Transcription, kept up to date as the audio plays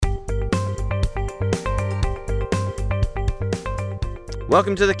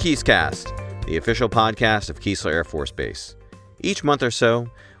Welcome to the KeesCast, the official podcast of Keesler Air Force Base. Each month or so,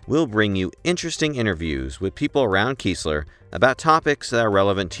 we'll bring you interesting interviews with people around Keesler about topics that are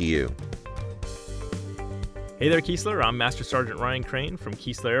relevant to you. Hey there, Keesler. I'm Master Sergeant Ryan Crane from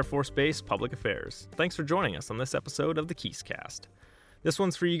Keesler Air Force Base Public Affairs. Thanks for joining us on this episode of the KeesCast. This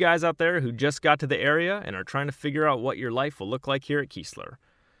one's for you guys out there who just got to the area and are trying to figure out what your life will look like here at Keesler.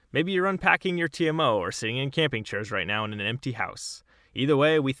 Maybe you're unpacking your TMO or sitting in camping chairs right now in an empty house. Either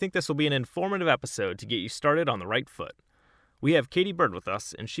way, we think this will be an informative episode to get you started on the right foot. We have Katie Bird with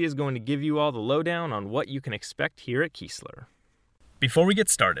us, and she is going to give you all the lowdown on what you can expect here at Keesler. Before we get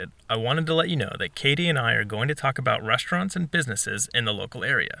started, I wanted to let you know that Katie and I are going to talk about restaurants and businesses in the local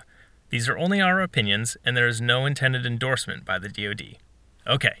area. These are only our opinions, and there is no intended endorsement by the DoD.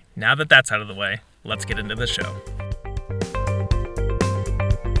 Okay, now that that's out of the way, let's get into the show.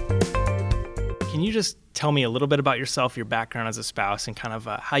 Can you just tell me a little bit about yourself, your background as a spouse, and kind of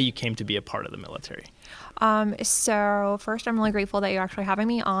how you came to be a part of the military? So first, I'm really grateful that you're actually having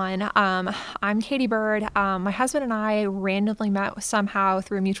me on. I'm Katie Bird. My husband and I randomly met somehow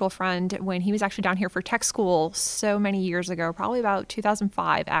through a mutual friend when he was actually down here for tech school so many years ago, probably about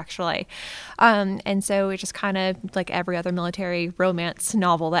 2005, actually. And so it just kind of like every other military romance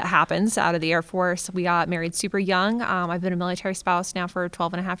novel that happens out of the Air Force. We got married super young. I've been a military spouse now for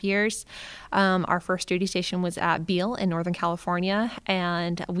 12 and a half years. Our first duty station was at Beale in Northern California,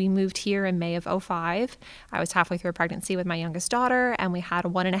 and we moved here in May of 2005. I was halfway through a pregnancy with my youngest daughter, and we had a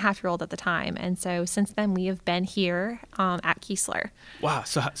 1.5-year-old at the time. And so since then, we have been here at Keesler. Wow.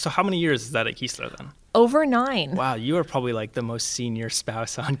 So how many years is that at Keesler then? Over 9. Wow, you are probably like the most senior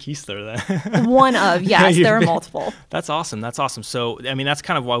spouse on Keesler then. One of, yes, there are multiple. That's awesome. So, I mean, that's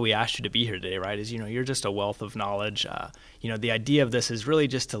kind of why we asked you to be here today, right? Is, you're just a wealth of knowledge. The idea of this is really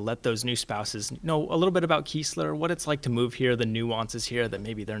just to let those new spouses know a little bit about Keesler, what it's like to move here, the nuances here that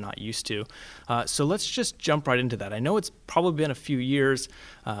maybe they're not used to. So let's just jump right into that. I know it's probably been a few years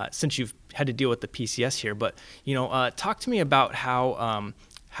since you've had to deal with the PCS here, but, talk to me about how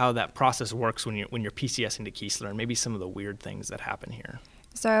that process works when you're PCSing to Keesler, and maybe some of the weird things that happen here.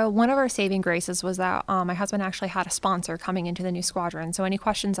 So one of our saving graces was that my husband actually had a sponsor coming into the new squadron. So any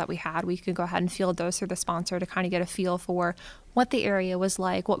questions that we had, we could go ahead and field those through the sponsor to kind of get a feel for what the area was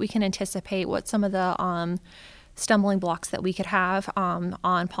like, what we can anticipate, what some of the stumbling blocks that we could have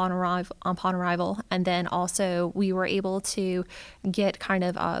upon arrival. And then also we were able to get kind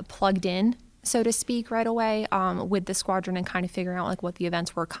of plugged in, so to speak, right away with the squadron and kind of figuring out like what the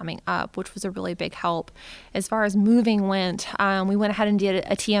events were coming up, which was a really big help. As far as moving went, we went ahead and did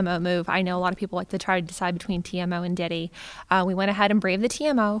a TMO move. I know a lot of people like to try to decide between TMO and Diddy. We went ahead and braved the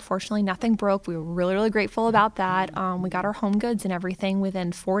TMO. Fortunately, nothing broke. We were really, really grateful about that. We got our home goods and everything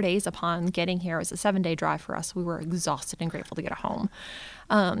within 4 days upon getting here. It was a 7-day drive for us. We were exhausted and grateful to get home.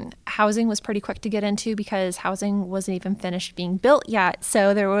 Housing was pretty quick to get into because housing wasn't even finished being built yet.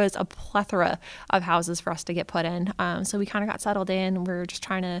 So there was a plethora of houses for us to get put in. So we kind of got settled in. We were just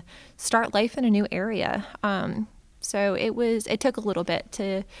trying to start life in a new area. So it took a little bit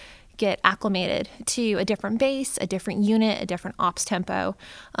to get acclimated to a different base, a different unit, a different ops tempo,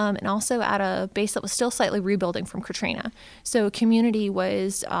 and also at a base that was still slightly rebuilding from Katrina. So community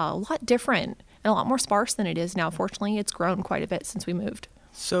was a lot different and a lot more sparse than it is now. Fortunately, it's grown quite a bit since we moved.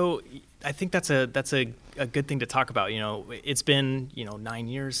 So I think that's a good thing to talk about. It's been 9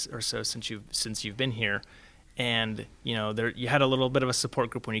 years or so since you've been here, and you had a little bit of a support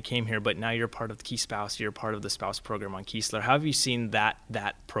group when you came here, but now you're part of the Key Spouse. You're part of the spouse program on Keesler. How have you seen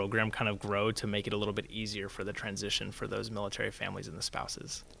that program kind of grow to make it a little bit easier for the transition for those military families and the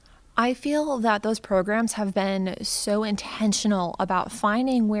spouses? I feel that those programs have been so intentional about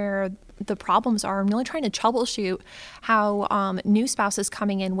finding where the problems are and really trying to troubleshoot how new spouses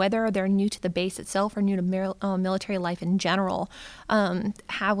coming in, whether they're new to the base itself or new to military life in general,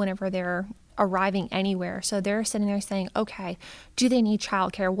 have whenever they're arriving anywhere. So they're sitting there saying, okay, do they need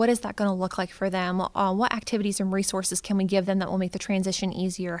childcare? What is that going to look like for them? What activities and resources can we give them that will make the transition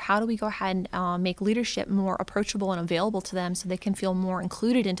easier? How do we go ahead and make leadership more approachable and available to them so they can feel more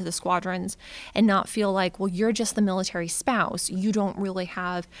included into the squadrons and not feel like, well, you're just the military spouse. You don't really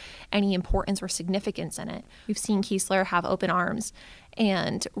have any importance or significance in it. We've seen Keesler have open arms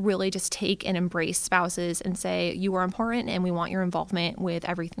and really just take and embrace spouses and say, you are important and we want your involvement with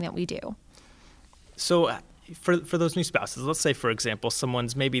everything that we do. So for those new spouses, let's say, for example,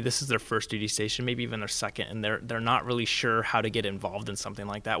 maybe this is their first duty station, maybe even their second, and they're not really sure how to get involved in something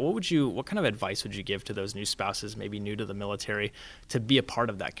like that. What kind of advice would you give to those new spouses, maybe new to the military, to be a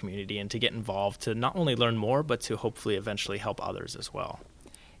part of that community and to get involved, to not only learn more, but to hopefully eventually help others as well?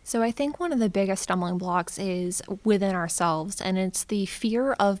 So I think one of the biggest stumbling blocks is within ourselves, and it's the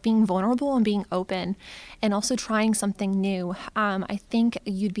fear of being vulnerable and being open and also trying something new. I think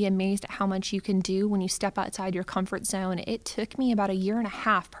you'd be amazed at how much you can do when you step outside your comfort zone. It took me about 1.5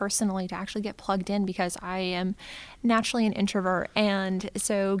 years personally to actually get plugged in because I am naturally an introvert, and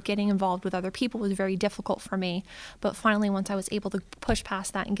so getting involved with other people was very difficult for me. But finally, once I was able to push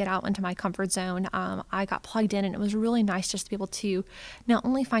past that and get out into my comfort zone, I got plugged in, and it was really nice just to be able to not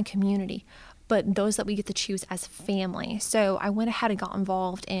only find community, but those that we get to choose as family. So I went ahead and got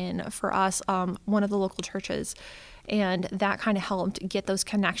involved in, for us, one of the local churches. And that kind of helped get those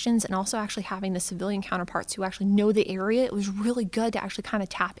connections, and also actually having the civilian counterparts who actually know the area. It was really good to actually kind of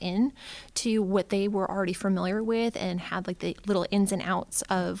tap in to what they were already familiar with and had like the little ins and outs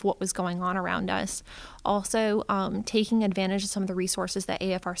of what was going on around us. Also, taking advantage of some of the resources that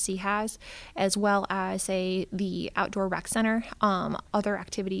AFRC has, as well as the outdoor rec center, other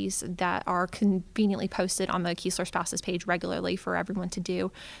activities that are conveniently posted on the Keesler Spouses page regularly for everyone to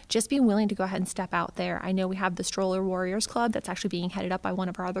do. Just be willing to go ahead and step out there. I know we have the Stroller Warriors Club that's actually being headed up by one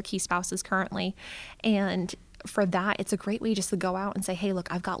of our other Key spouses currently, and for that, it's a great way just to go out and say, hey,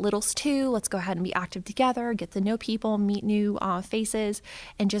 look, I've got littles too. Let's go ahead and be active together, get to know people, meet new faces,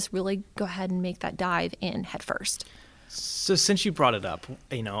 and just really go ahead and make that dive in head first. So since you brought it up,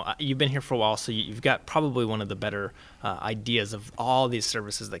 you've been here for a while, so you've got probably one of the better ideas of all these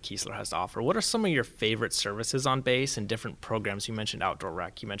services that Keesler has to offer. What are some of your favorite services on base and different programs? You mentioned Outdoor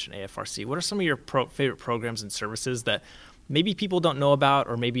Rec, you mentioned AFRC. What are some of your favorite programs and services that maybe people don't know about,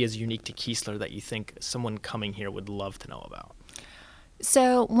 or maybe is unique to Keesler that you think someone coming here would love to know about?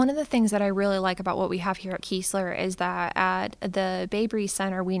 So one of the things that I really like about what we have here at Keesler is that at the Bay Breeze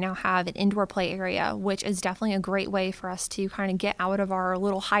Center, we now have an indoor play area, which is definitely a great way for us to kind of get out of our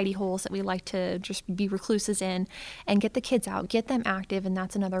little hidey holes that we like to just be recluses in and get the kids out, get them active. And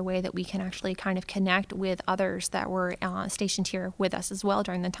that's another way that we can actually kind of connect with others that were stationed here with us as well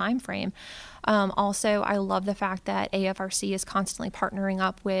during the time frame. Also, I love the fact that AFRC is constantly partnering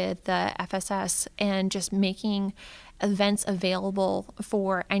up with the FSS and just making events available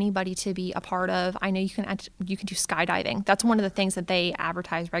for anybody to be a part of. I know you can do skydiving. That's one of the things that they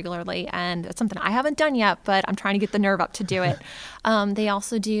advertise regularly, and it's something I haven't done yet, but I'm trying to get the nerve up to do it. They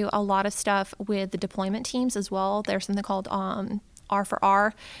also do a lot of stuff with the deployment teams as well. There's something called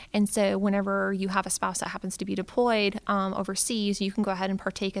R4R, and so whenever you have a spouse that happens to be deployed overseas, you can go ahead and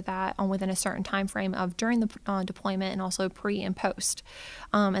partake of that within a certain time frame of during the deployment and also pre and post,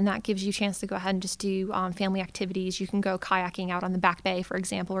 and that gives you a chance to go ahead and just do family activities. You can go kayaking out on the Back Bay, for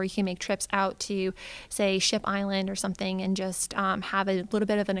example, or you can make trips out to, say, Ship Island or something, and just have a little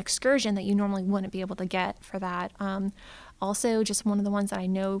bit of an excursion that you normally wouldn't be able to get for that. Also, just one of the ones that I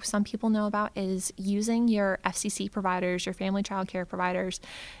know some people know about is using your FCC providers, your family child care providers.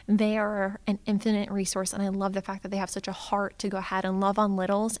 They are an infinite resource, and I love the fact that they have such a heart to go ahead and love on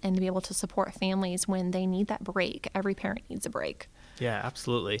littles and to be able to support families when they need that break. Every parent needs a break. Yeah,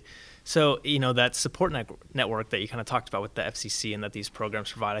 absolutely. So, that support network that you kind of talked about with the FCC and that these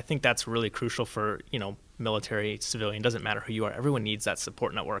programs provide, I think that's really crucial for, military, civilian, doesn't matter who you are. Everyone needs that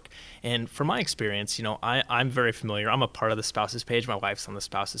support network. And from my experience, I'm very familiar. I'm a part of the spouses page. My wife's on the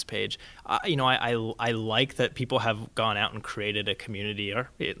spouses page. I like that people have gone out and created a community,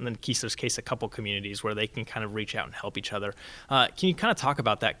 or in Keesler's case, a couple communities where they can kind of reach out and help each other. Can you kind of talk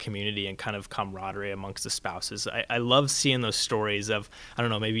about that community and kind of camaraderie amongst the spouses? I love seeing those stories of, I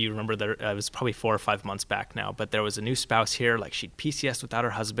don't know, maybe you remember there, it was probably 4 or 5 months back now, but there was a new spouse here, like she'd PCS without her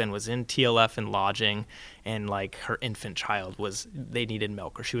husband, was in TLF and lodging, and like her infant child they needed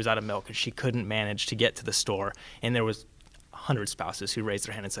milk, or she was out of milk and she couldn't manage to get to the store, and there was 100 spouses who raised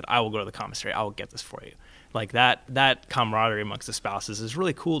their hand and said, I will go to the commissary, I will get this for you. Like that camaraderie amongst the spouses is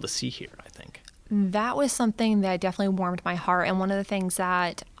really cool to see here, I think. That was something that definitely warmed my heart, and one of the things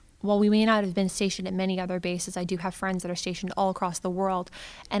that, while we may not have been stationed at many other bases, I do have friends that are stationed all across the world,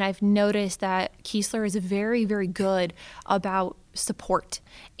 and I've noticed that Keesler is very, very good about support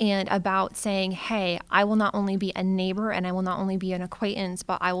and about saying, hey, I will not only be a neighbor and I will not only be an acquaintance,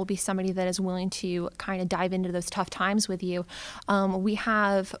 but I will be somebody that is willing to kind of dive into those tough times with you. We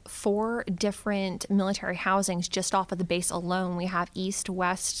have 4 different military housings just off of the base alone. We have East,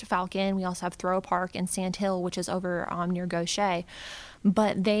 West, Falcon. We also have Throw Park and Sand Hill, which is over near Gaucher.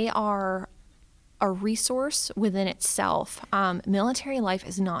 But they are a resource within itself. Military life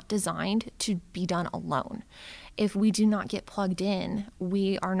is not designed to be done alone. If we do not get plugged in,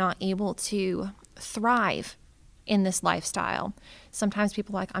 we are not able to thrive in this lifestyle. Sometimes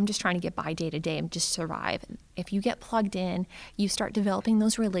people are like, I'm just trying to get by day to day and just survive. If you get plugged in, you start developing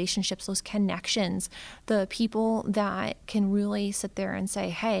those relationships, those connections, the people that can really sit there and say,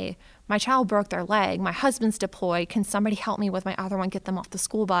 hey, my child broke their leg, my husband's deployed, can somebody help me with my other one, get them off the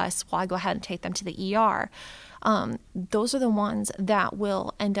school bus while I go ahead and take them to the ER? Those are the ones that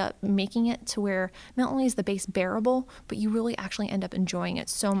will end up making it to where not only is the base bearable, but you really actually end up enjoying it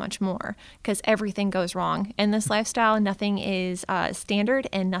so much more, because everything goes wrong. In this lifestyle, nothing is standard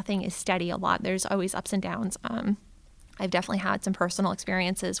and nothing is steady a lot. There's always ups and downs. I've definitely had some personal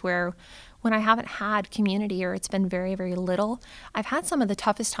experiences where when I haven't had community or it's been very, very little, I've had some of the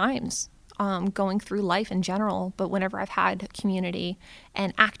toughest times going through life in general. But whenever I've had community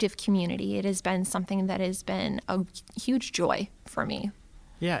and active community, it has been something that has been a huge joy for me.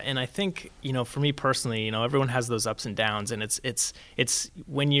 Yeah, and I think, for me personally, everyone has those ups and downs, and it's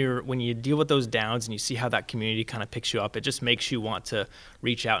when you deal with those downs and you see how that community kind of picks you up, it just makes you want to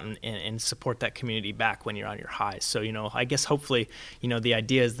reach out and support that community back when you're on your highs. So, I guess hopefully, the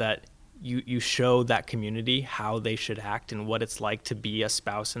idea is that you show that community how they should act and what it's like to be a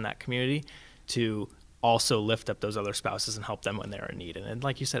spouse in that community, to also lift up those other spouses and help them when they're in need. And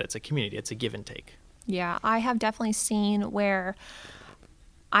like you said, it's a community, it's a give and take. Yeah, I have definitely seen where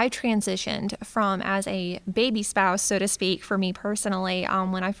I transitioned from as a baby spouse, so to speak, for me personally.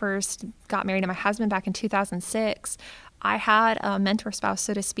 When I first got married to my husband back in 2006, I had a mentor spouse,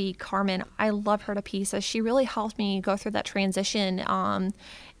 so to speak, Carmen. I love her to pieces. She really helped me go through that transition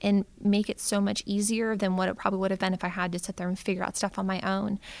and make it so much easier than what it probably would have been if I had to sit there and figure out stuff on my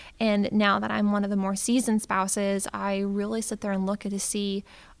own. And now that I'm one of the more seasoned spouses, I really sit there and look at to see,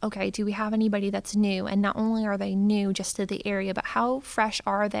 okay, do we have anybody that's new? And not only are they new just to the area, but how fresh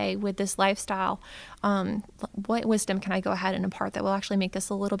are they with this lifestyle? What wisdom can I go ahead and impart that will actually make this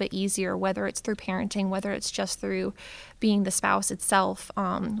a little bit easier, whether it's through parenting, whether it's just through being the spouse itself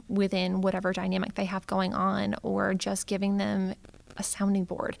within whatever dynamic they have going on, or just giving them a sounding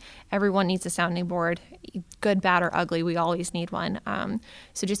board. Everyone needs a sounding board, good, bad, or ugly. We always need one.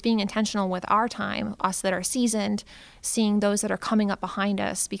 So just being intentional with our time, us that are seasoned, seeing those that are coming up behind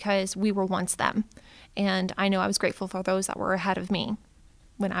us, because we were once them. And I know I was grateful for those that were ahead of me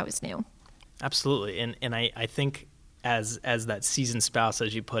when I was new. Absolutely. And I think as that seasoned spouse,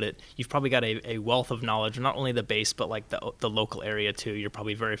 as you put it, you've probably got a wealth of knowledge, not only the base, but like the local area too. You're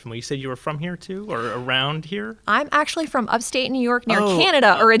probably very familiar. You said you were from here too, or around here? I'm actually from upstate New York, near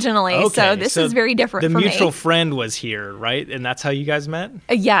Canada originally. Okay. So this is very different for me. The mutual friend was here, right? And that's how you guys met?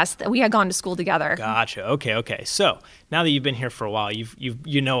 Yes, we had gone to school together. Gotcha. Okay. So now that you've been here for a while,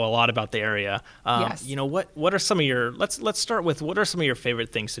 you know a lot about the area. Yes. What are some of your, let's start with, what are some of your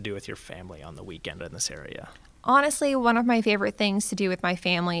favorite things to do with your family on the weekend in this area? Honestly, one of my favorite things to do with my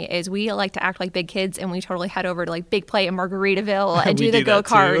family is we like to act like big kids, and we totally head over to like Big Play in Margaritaville and do the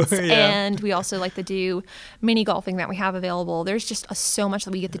go-karts. Yeah. And we also like to do mini golfing that we have available. There's just so much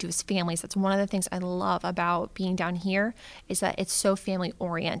that we get to do as families. That's one of the things I love about being down here, is that it's so family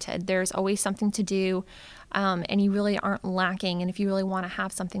oriented. There's always something to do. And you really aren't lacking. And if you really want to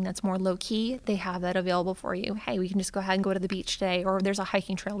have something that's more low key, they have that available for you. Hey, we can just go ahead and go to the beach today, or there's a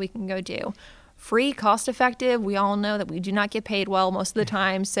hiking trail we can go do. Free, cost effective. We all know that we do not get paid well most of the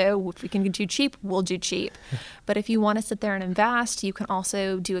time. So if we can do cheap, we'll do cheap. But if you want to sit there and invest, you can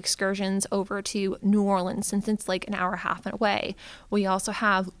also do excursions over to New Orleans, since it's like an hour and a half away. We also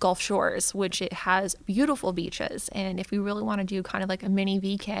have Gulf Shores, which it has beautiful beaches. And if we really want to do kind of like a mini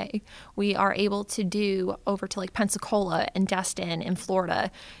VK, we are able to do over to like Pensacola and Destin in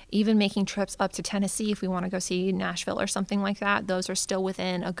Florida, even making trips up to Tennessee if we want to go see Nashville or something like that. Those are still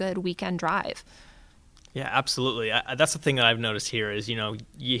within a good weekend drive. Yeah, absolutely. That's the thing that I've noticed here is, you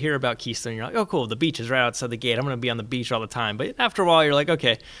hear about Keystone and you're like, oh, cool, the beach is right outside the gate. I'm going to be on the beach all the time. But after a while, you're like,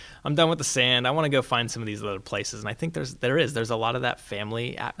 okay, I'm done with the sand. I want to go find some of these other places. And I think there's a lot of that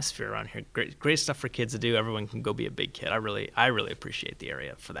family atmosphere around here. Great stuff for kids to do. Everyone can go be a big kid. I really appreciate the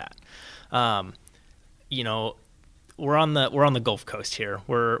area for that. We're on the Gulf Coast here.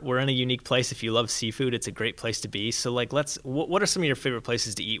 We're in a unique place. If you love seafood, it's a great place to be. So what are some of your favorite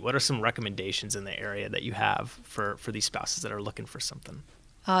places to eat? What are some recommendations in the area that you have for these spouses that are looking for something?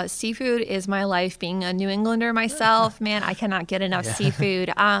 Seafood is my life. Being a New Englander myself, man, I cannot get enough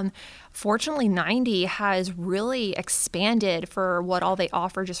seafood. Fortunately, 90 has really expanded for what all they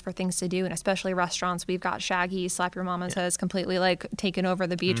offer just for things to do, and especially restaurants. We've got Shaggy's, Slap Your Mama's has completely like taken over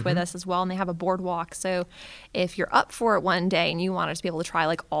the beach with us as well, and they have a boardwalk. So if you're up for it one day and you want to be able to try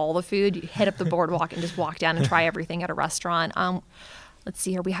like all the food, you hit up the boardwalk and just walk down and try everything at a restaurant. Let's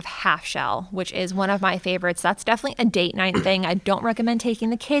see here. We have half shell, which is one of my favorites. That's definitely a date night thing. I don't recommend taking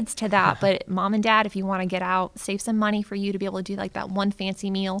the kids to that, but mom and dad, if you want to get out, save some money for you to be able to do like that one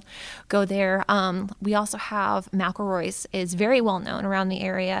fancy meal, go there. We also have McElroy's is very well known around the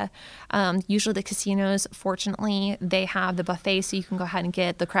area. Usually the casinos, fortunately, they have the buffet, so you can go ahead and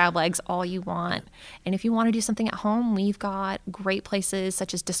get the crab legs all you want. And if you want to do something at home, we've got great places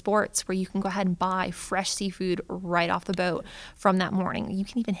such as Desports where you can go ahead and buy fresh seafood right off the boat from that morning. You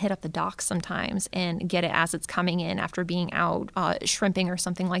can even hit up the docks sometimes and get it as it's coming in after being out shrimping or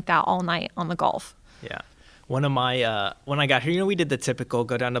something like that all night on the Gulf. Yeah. One of my, when I got here, we did the typical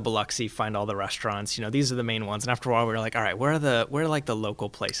go down to Biloxi, find all the restaurants, these are the main ones. And after a while we were like, all right, where are like the local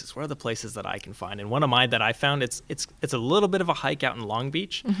places? Where are the places that I can find? And one of mine that I found, it's a little bit of a hike out in Long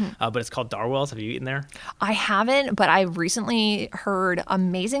Beach, but it's called Darwell's. Have you eaten there? I haven't, but I've recently heard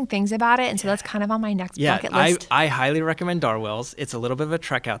amazing things about it. And so that's kind of on my next bucket list. I highly recommend Darwell's. It's a little bit of a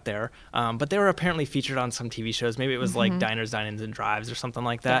trek out there, but they were apparently featured on some TV shows. Maybe it was like Diners, Dine-Ins, and Drives or something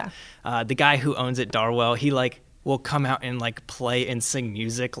like that. Yeah. The guy who owns it, Darwell, he will come out and play and sing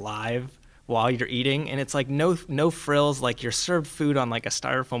music live while you're eating, and it's no frills, you're served food on a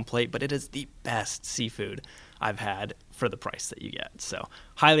styrofoam plate, but it is the best seafood I've had for the price that you get. So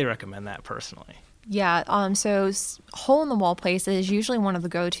highly recommend that personally. Yeah, so hole-in-the-wall places, usually one of the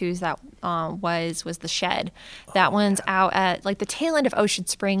go-tos that was the Shed. That one's out at the tail end of Ocean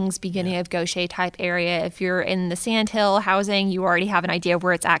Springs, beginning of Gaucher type area. If you're in the Sandhill housing, you already have an idea of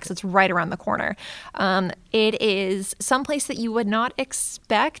where it's at because it's right around the corner. It is someplace that you would not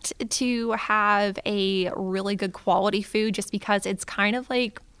expect to have a really good quality food just because it's kind of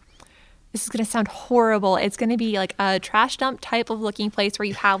this is going to sound horrible. It's going to be a trash dump type of looking place where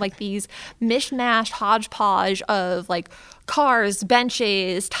you have these mishmashed hodgepodge of cars,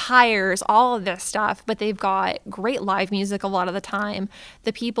 benches, tires, all of this stuff. But they've got great live music a lot of the time.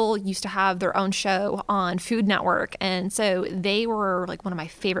 The people used to have their own show on Food Network. And so they were one of my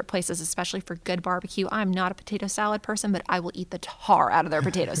favorite places, especially for good barbecue. I'm not a potato salad person, but I will eat the tar out of their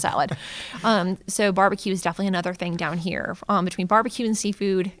potato salad. So barbecue is definitely another thing down here. Between barbecue and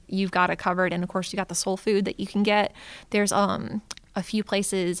seafood, you've got it covered. And of course, you got the soul food that you can get. There's a few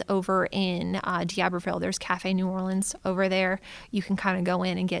places over in D'Iberville. There's Cafe New Orleans over there. You can kind of go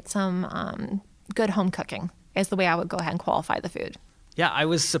in and get some good home cooking is the way I would go ahead and qualify the food. Yeah, I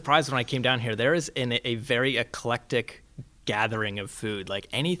was surprised when I came down here. There is a very eclectic gathering of food.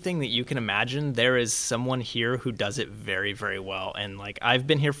 Anything that you can imagine, there is someone here who does it very, very well. And I've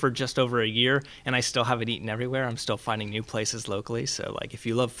been here for just over a year and I still haven't eaten everywhere. I'm still finding new places locally. So if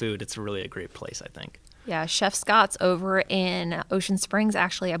you love food, it's really a great place, I think. Yeah, Chef Scott's over in Ocean Springs,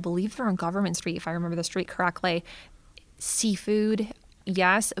 actually. I believe they're on Government Street, if I remember the street correctly. Seafood,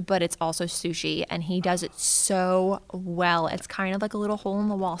 yes, but it's also sushi, and he does it so well. It's kind of like a little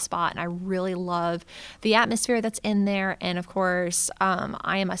hole-in-the-wall spot, and I really love the atmosphere that's in there. And, of course,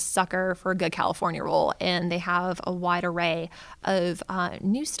 I am a sucker for a good California roll, and they have a wide array of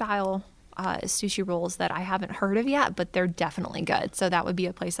new style sushi rolls that I haven't heard of yet, but they're definitely good. So that would be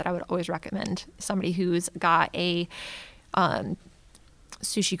a place that I would always recommend somebody who's got a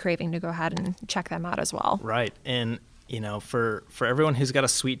sushi craving to go ahead and check them out as well. Right. And, for everyone who's got a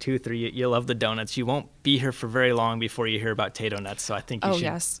sweet tooth or you love the donuts, you won't be here for very long before you hear about Tato Nuts. So I think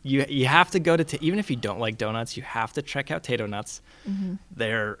you have to go to, even if you don't like donuts, you have to check out Tato Nuts. Mm-hmm.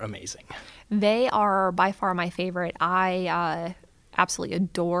 They're amazing. They are by far my favorite. I absolutely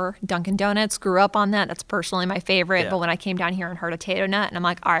adore Dunkin' Donuts. Grew up on that. That's personally my favorite. Yeah. But when I came down here and heard a Tato Nut, and I'm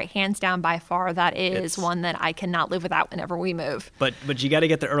like, all right, hands down, by far, that is one that I cannot live without whenever we move. But you got to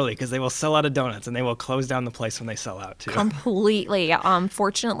get there early because they will sell out of donuts and they will close down the place when they sell out too. Completely.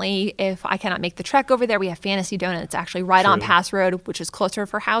 Fortunately, if I cannot make the trek over there, we have Fantasy Donuts actually right on Pass Road, which is closer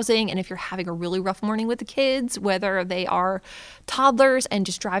for housing. And if you're having a really rough morning with the kids, whether they are toddlers and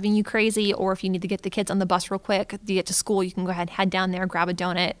just driving you crazy, or if you need to get the kids on the bus real quick to get to school, you can go ahead and head down there, grab a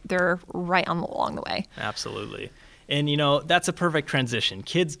donut. They're right along the way. Absolutely. And that's a perfect transition.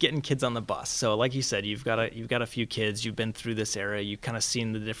 Getting kids on the bus. So like you said, you've got a few kids, you've been through this era, you've kind of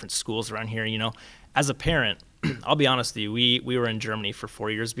seen the different schools around here. As a parent, I'll be honest with you, we were in Germany for 4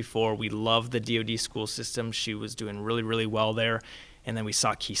 years before. We loved the DoD school system. She was doing really, really well there. And then we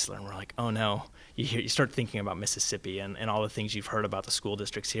saw Keesler and we're like, oh no. You start thinking about Mississippi and all the things you've heard about the school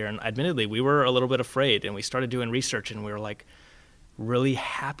districts here. And admittedly, we were a little bit afraid, and we started doing research and we were like, really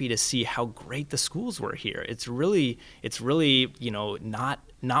happy to see how great the schools were here. It's really,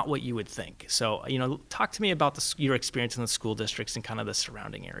 not what you would think. So, talk to me about your experience in the school districts and kind of the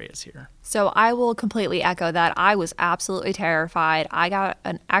surrounding areas here. So I will completely echo that. I was absolutely terrified. I got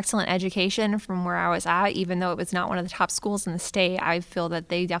an excellent education from where I was at, even though it was not one of the top schools in the state. I feel that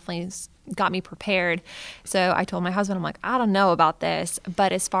they definitely got me prepared. So I told my husband, I'm like, I don't know about this.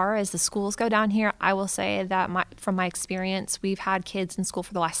 But as far as the schools go down here, I will say that from my experience, we've had kids in school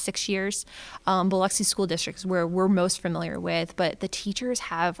for the last 6 years. Biloxi School District is where we're most familiar with, but the teachers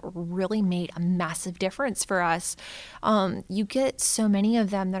have really made a massive difference for us. You get so many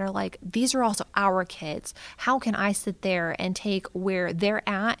of them that are like, these are also our kids. How can I sit there and take where they're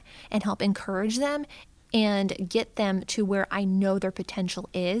at and help encourage them and get them to where I know their potential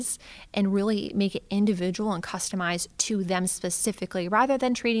is and really make it individual and customized to them specifically rather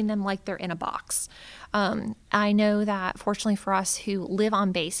than treating them like they're in a box. I know that fortunately for us who live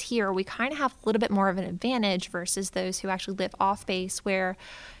on base here, we kind of have a little bit more of an advantage versus those who actually live off base, where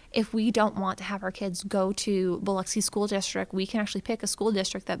if we don't want to have our kids go to Biloxi School District, we can actually pick a school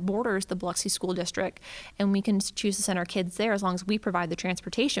district that borders the Biloxi School District, and we can choose to send our kids there as long as we provide the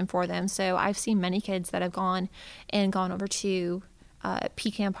transportation for them. So I've seen many kids that have gone over to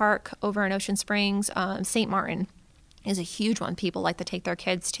Pecan Park over in Ocean Springs. St. Martin is a huge one people like to take their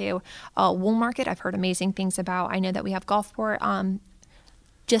kids to. Woolmarket, I've heard amazing things about. I know that we have Gulfport.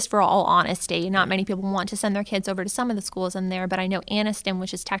 Just for all honesty, not many people want to send their kids over to some of the schools in there, but I know Anniston,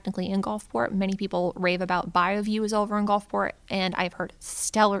 which is technically in Gulfport, many people rave about. BioView is over in Gulfport, and I've heard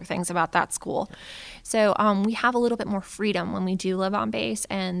stellar things about that school. So we have a little bit more freedom when we do live on base,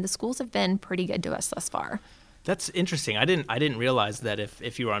 and the schools have been pretty good to us thus far. That's interesting. I didn't realize that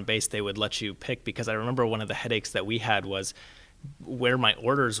if you were on base, they would let you pick, because I remember one of the headaches that we had was where my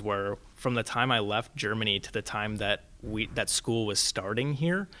orders were from the time I left Germany to the time that school was starting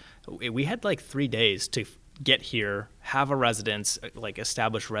here. We had like 3 days to get here, have a residence, like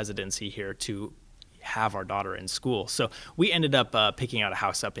establish residency here to have our daughter in school. So we ended up picking out a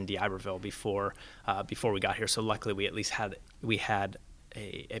house up in D'Iberville before we got here. So luckily we at least had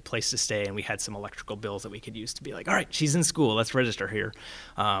a place to stay, and we had some electrical bills that we could use to be like, all right, she's in school, let's register here.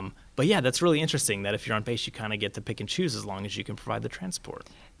 But yeah, that's really interesting that if you're on base, you kind of get to pick and choose as long as you can provide the transport.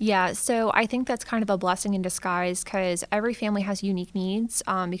 Yeah, so I think that's kind of a blessing in disguise, because every family has unique needs,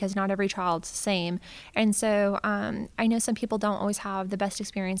 because not every child's the same. And so I know some people don't always have the best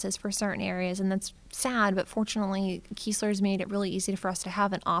experiences for certain areas, and that's sad, but fortunately, Keesler's made it really easy for us to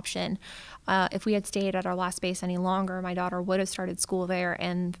have an option. If we had stayed at our last base any longer, my daughter would have started school there,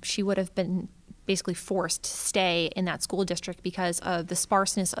 and she would have been basically forced to stay in that school district because of the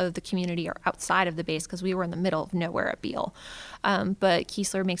sparseness of the community or outside of the base, because we were in the middle of nowhere at Beale. But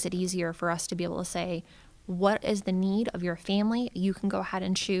Keesler makes it easier for us to be able to say, what is the need of your family? You can go ahead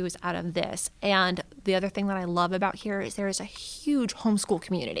and choose out of this. And the other thing that I love about here is there is a huge homeschool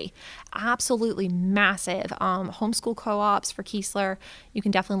community, absolutely massive. Homeschool co-ops for Keesler, you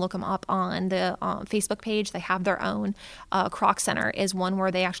can definitely look them up on the Facebook page. They have their own. Croc Center is one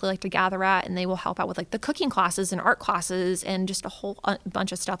where they actually like to gather at, and they will help out with like the cooking classes and art classes and just a whole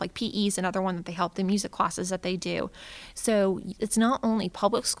bunch of stuff. Like PE is another one that they help, the music classes that they do. So it's not only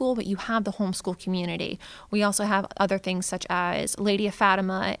public school, but you have the homeschool community. We also have other things such as Lady of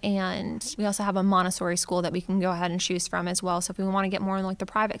Fatima, and we also have a Montessori school that we can go ahead and choose from as well. So if we want to get more in like the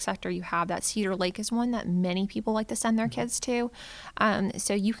private sector, you have that. Cedar Lake is one that many people like to send their kids to.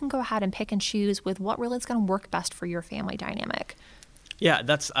 So you can go ahead and pick and choose with what really is going to work best for your family dynamic. Yeah,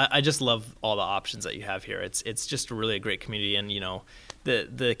 I just love all the options that you have here. It's just really a great community, and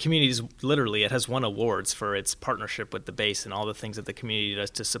the community's literally, it has won awards for its partnership with the base and all the things that the community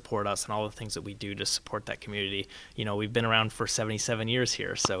does to support us and all the things that we do to support that community. We've been around for 77 years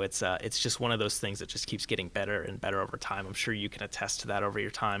here, so it's just one of those things that just keeps getting better and better over time. I'm sure you can attest to that over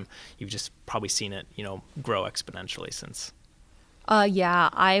your time. You've just probably seen it, grow exponentially since. Yeah,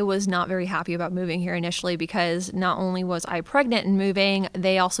 I was not very happy about moving here initially, because not only was I pregnant and moving,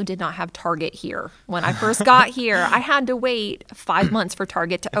 they also did not have Target here. When I first got here, I had to wait 5 months for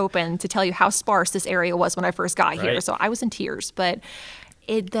Target to open, to tell you how sparse this area was when I first got here. So I was in tears, but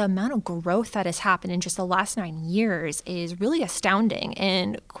the amount of growth that has happened in just the last 9 years is really astounding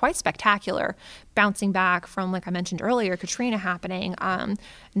and quite spectacular. Bouncing back from, like I mentioned earlier, Katrina happening,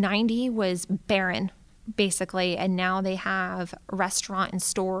 90 was barren, basically, and now they have restaurant and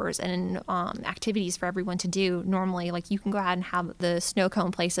stores and activities for everyone to do. Normally, like, you can go ahead and have the snow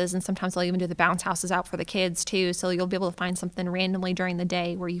cone places, and sometimes they'll even do the bounce houses out for the kids too, so you'll be able to find something randomly during the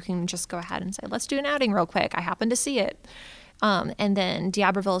day where you can just go ahead and say, let's do an outing real quick, I happen to see it. And then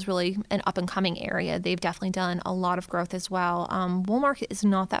D'Iberville is really an up-and-coming area. They've definitely done a lot of growth as well. Woolmark is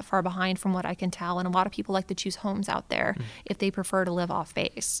not that far behind from what I can tell, and a lot of people like to choose homes out there if they prefer to live off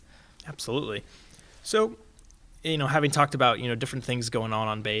base. Absolutely. So, having talked about, different things going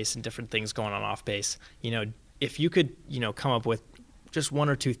on base and different things going on off base, if you could, come up with just one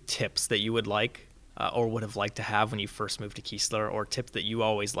or two tips that you would like or would have liked to have when you first moved to Keesler, or tips that you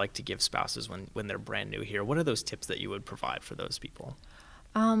always like to give spouses when they're brand new here, what are those tips that you would provide for those people?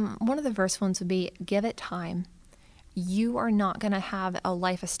 One of the first ones would be give it time. You are not going to have a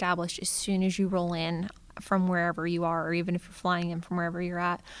life established as soon as you roll in from wherever you are, or even if you're flying in from wherever you're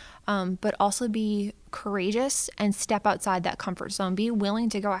at. But also be courageous and step outside that comfort zone. Be willing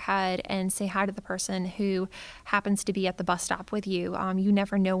to go ahead and say hi to the person who happens to be at the bus stop with you. You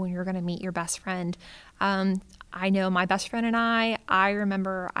never know when you're going to meet your best friend. I know my best friend and I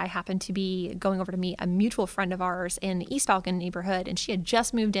remember I happened to be going over to meet a mutual friend of ours in the East Falcon neighborhood, and she had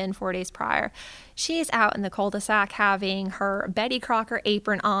just moved in 4 days prior. She's out in the cul-de-sac having her Betty Crocker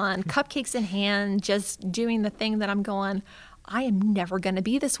apron on, cupcakes in hand, just doing the thing that I'm going, I am never going to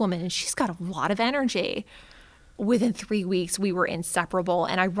be this woman, and she's got a lot of energy. Within 3 weeks, we were inseparable.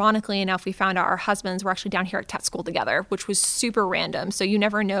 And ironically enough, we found out our husbands were actually down here at tech school together, which was super random. So you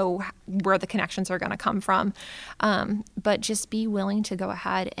never know where the connections are going to come from. But just be willing to go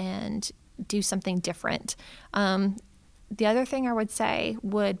ahead and do something different. The other thing I would say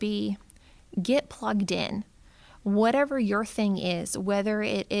would be get plugged in. Whatever your thing is, whether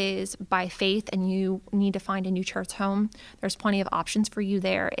it is by faith and you need to find a new church home, there's plenty of options for you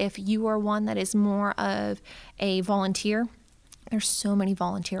there. If you are one that is more of a volunteer, there's so many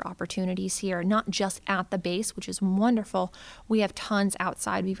volunteer opportunities here, not just at the base, which is wonderful. We have tons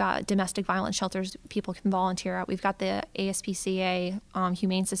outside. We've got domestic violence shelters people can volunteer at. We've got the ASPCA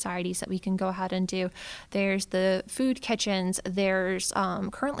Humane Societies that we can go ahead and do. There's the food kitchens. There's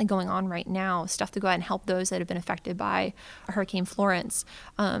currently going on right now stuff to go ahead and help those that have been affected by Hurricane Florence.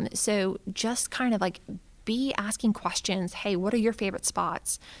 So just kind of like be asking questions. Hey, what are your favorite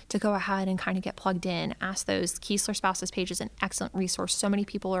spots, to go ahead and kind of get plugged in? Ask those. Keesler Spouses page is an excellent resource. So many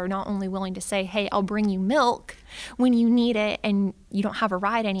people are not only willing to say, hey, I'll bring you milk when you need it and you don't have a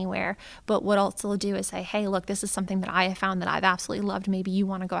ride anywhere, but what else they'll do is say, hey, look, this is something that I have found that I've absolutely loved. Maybe you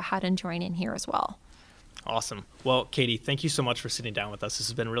want to go ahead and join in here as well. Awesome. Well, Katie, thank you so much for sitting down with us. This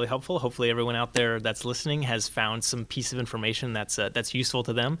has been really helpful. Hopefully everyone out there that's listening has found some piece of information that's useful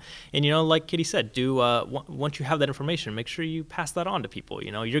to them. And, like Katie said, once you have that information, make sure you pass that on to people.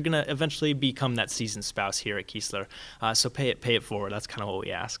 You're going to eventually become that seasoned spouse here at Keesler. So pay it forward. That's kind of what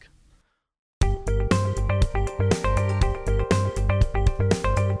we ask.